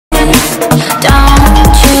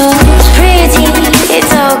Don't choose pretty,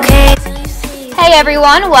 it's okay. Hey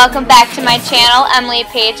everyone, welcome back to my channel, Emily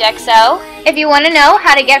Page XO. If you want to know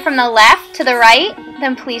how to get from the left to the right,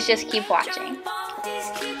 then please just keep watching.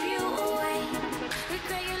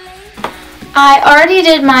 I already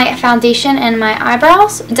did my foundation and my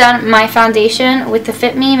eyebrows. Done my foundation with the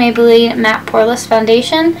Fit Me Maybelline Matte Poreless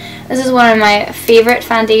Foundation. This is one of my favorite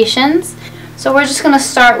foundations. So we're just going to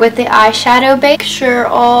start with the eyeshadow base. Make sure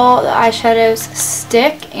all the eyeshadows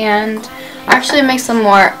stick and actually makes them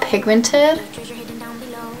more pigmented.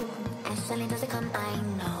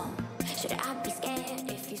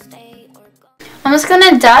 I'm just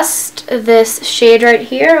going to dust this shade right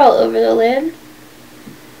here all over the lid.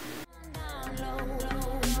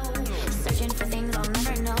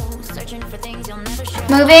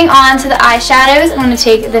 Moving on to the eyeshadows, I'm going to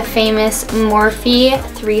take the famous Morphe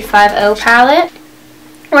 35O palette.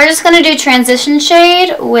 We're just going to do transition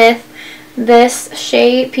shade with this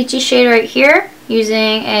shade, peachy shade right here,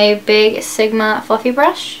 using a big Sigma fluffy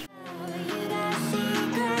brush.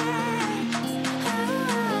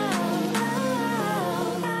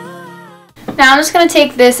 Now I'm just going to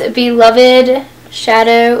take this Beloved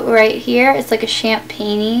shadow right here. It's like a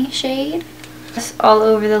champagne-y shade. Just all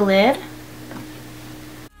over the lid.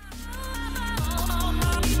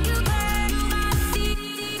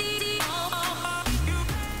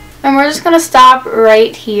 And we're just going to stop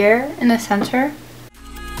right here in the center.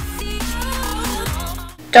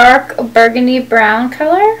 Dark burgundy brown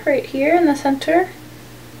color right here in the center.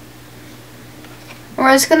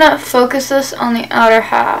 We're just going to focus this on the outer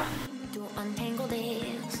half.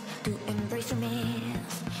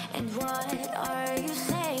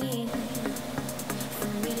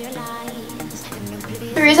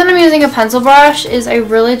 The reason I'm using a pencil brush is I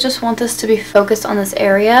really just want this to be focused on this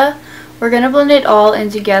area. We're going to blend it all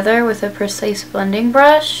in together with a precise blending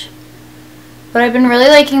brush. But I've been really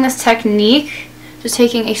liking this technique, just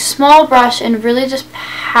taking a small brush and really just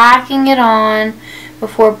packing it on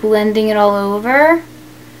before blending it all over.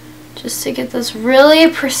 Just to get this really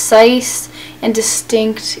precise and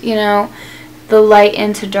distinct, you know, the light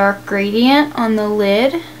into dark gradient on the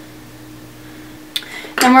lid.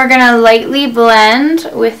 And we're going to lightly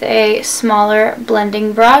blend with a smaller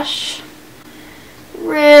blending brush.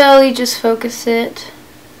 Really just focus it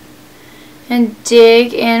and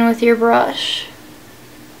dig in with your brush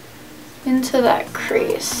into that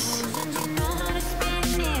crease.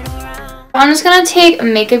 I'm just going to take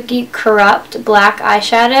Makeup Geek Corrupt black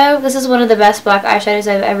eyeshadow. This is one of the best black eyeshadows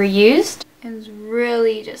I've ever used. It's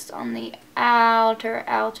really just on the outer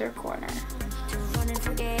corner.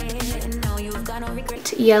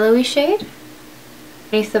 Yellowy shade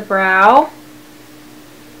beneath the brow.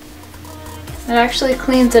 It actually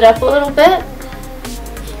cleans it up a little bit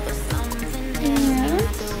and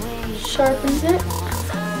sharpens it.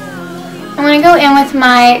 I'm going to go in with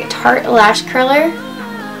my Tarte lash curler.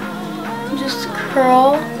 Just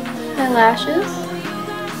curl my lashes,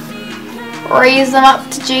 raise them up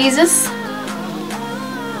to Jesus.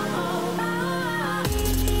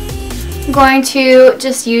 I'm going to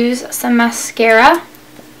just use some mascara.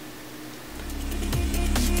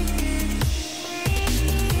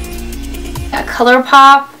 A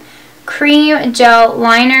ColourPop cream gel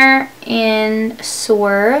liner in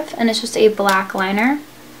Swerve, and it's just a black liner.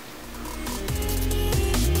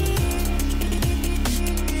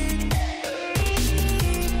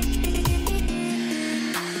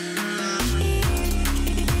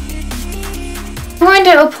 I'm going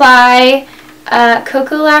to apply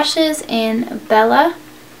Cocoa Lashes in Bella.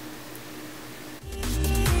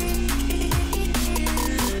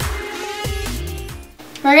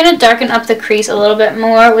 We're going to darken up the crease a little bit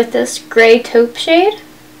more with this gray taupe shade.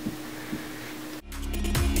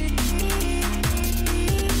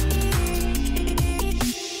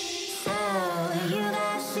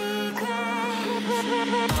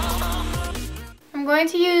 I'm going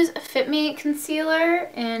to use Fit Me Concealer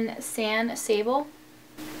in Sand Sable.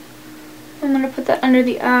 I'm going to put that under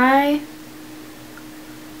the eye,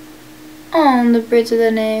 on the bridge of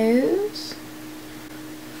the nose,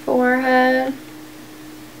 forehead,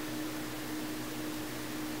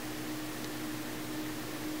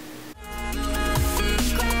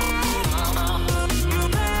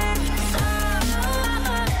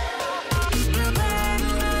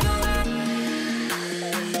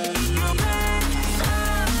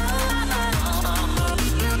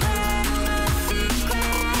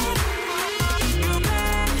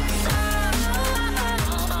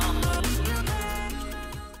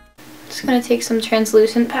 just going to take some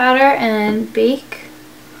translucent powder and bake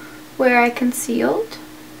where I concealed.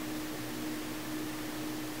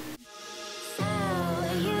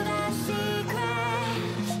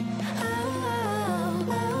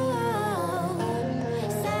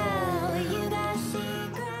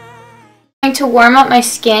 going to warm up my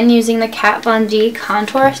skin using the Kat Von D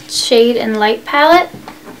Contour Shade and Light Palette.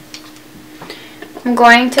 I'm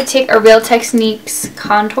going to take a Real Techniques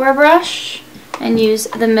contour brush and use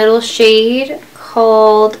the middle shade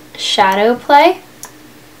called Shadow Play.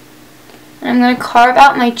 And I'm going to carve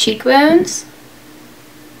out my cheekbones.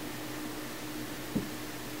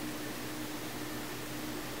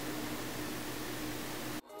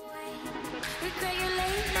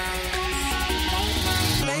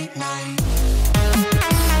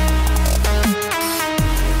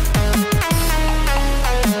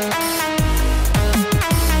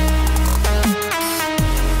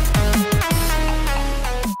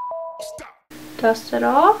 Dust it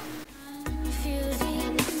off.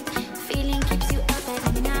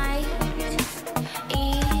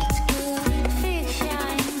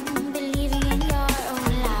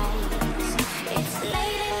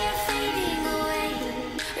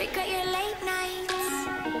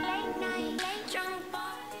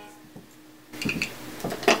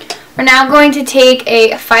 We're now going to take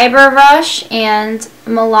a fiber brush and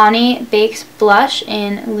Milani Bakes blush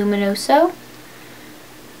in Luminoso.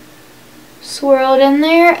 Swirl it in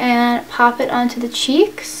there and pop it onto the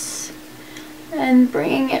cheeks and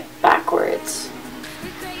bringing it backwards.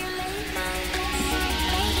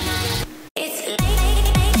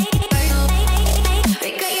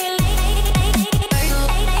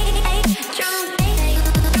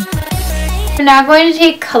 We're now going to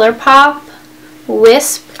take ColourPop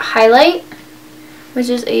Wisp Highlight, which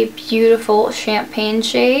is a beautiful champagne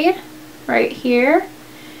shade right here.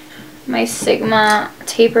 My Sigma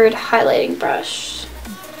tapered highlighting brush.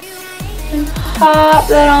 And pop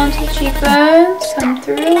that onto the cheekbones, come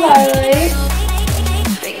through, highlight.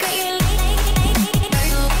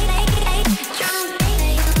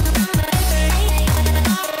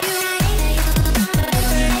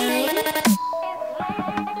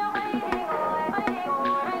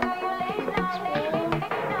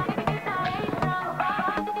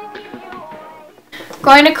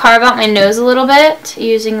 Going to carve out my nose a little bit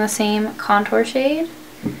using the same contour shade,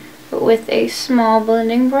 but with a small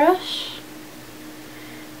blending brush.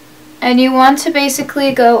 And you want to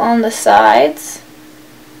basically go on the sides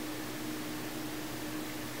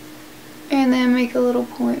and then make a little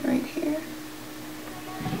point right here.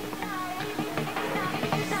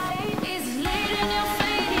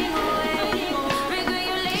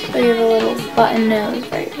 So you have a little button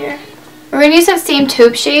nose right here. We're going to use that same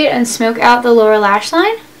taupe shade and smoke out the lower lash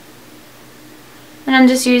line. And I'm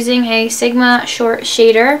just using a Sigma short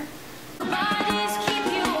shader.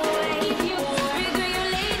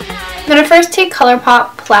 I'm going to first take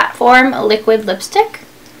ColourPop Platform Liquid Lipstick.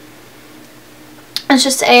 It's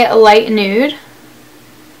just a light nude.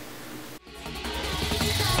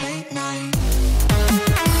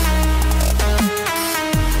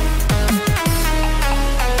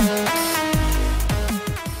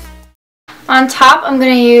 On top, I'm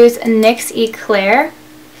going to use NYX Eclair,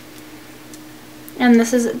 and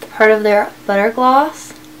this is part of their Butter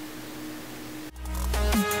Gloss.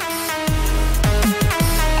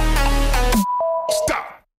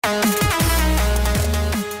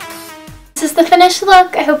 This is the finished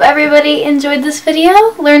look. I hope everybody enjoyed this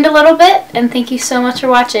video, learned a little bit, and thank you so much for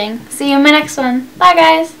watching. See you in my next one. Bye,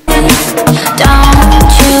 guys. Don't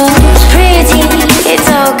choose pretty, it's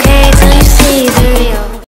okay till you see the real.